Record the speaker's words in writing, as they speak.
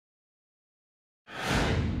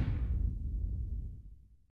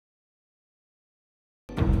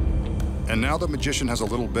And now the magician has a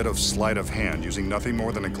little bit of sleight of hand using nothing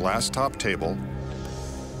more than a glass-top table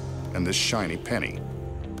and this shiny penny.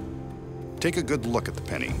 Take a good look at the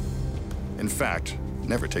penny. In fact,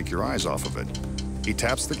 never take your eyes off of it. He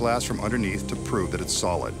taps the glass from underneath to prove that it's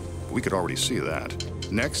solid. We could already see that.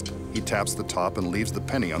 Next, he taps the top and leaves the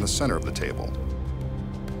penny on the center of the table.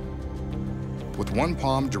 With one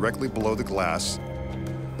palm directly below the glass,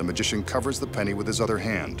 the magician covers the penny with his other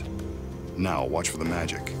hand. Now watch for the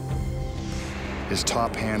magic. His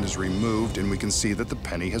top hand is removed and we can see that the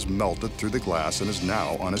penny has melted through the glass and is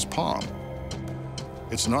now on his palm.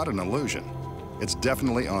 It's not an illusion. It's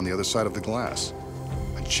definitely on the other side of the glass.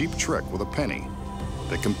 A cheap trick with a penny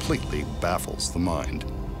that completely baffles the mind.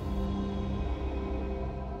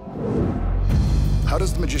 How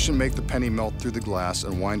does the magician make the penny melt through the glass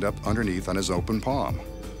and wind up underneath on his open palm?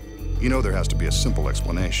 You know there has to be a simple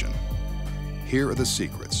explanation. Here are the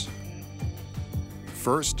secrets.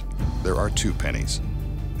 First, there are two pennies,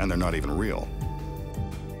 and they're not even real.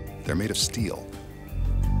 They're made of steel.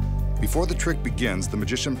 Before the trick begins, the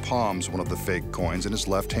magician palms one of the fake coins in his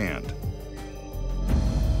left hand.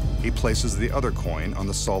 He places the other coin on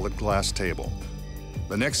the solid glass table.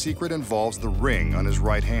 The next secret involves the ring on his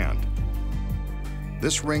right hand.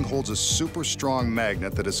 This ring holds a super strong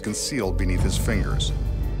magnet that is concealed beneath his fingers.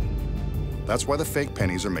 That's why the fake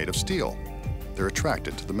pennies are made of steel. They're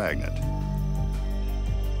attracted to the magnet.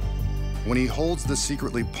 When he holds the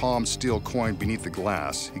secretly palmed steel coin beneath the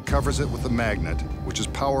glass, he covers it with a magnet, which is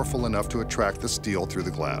powerful enough to attract the steel through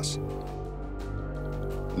the glass.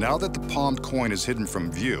 Now that the palmed coin is hidden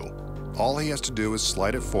from view, all he has to do is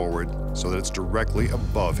slide it forward so that it's directly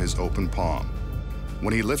above his open palm.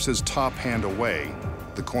 When he lifts his top hand away,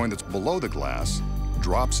 the coin that's below the glass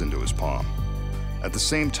drops into his palm. At the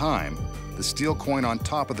same time, the steel coin on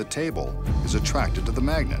top of the table is attracted to the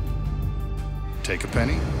magnet. Take a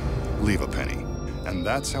penny, leave a penny. And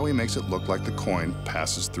that's how he makes it look like the coin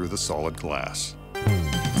passes through the solid glass.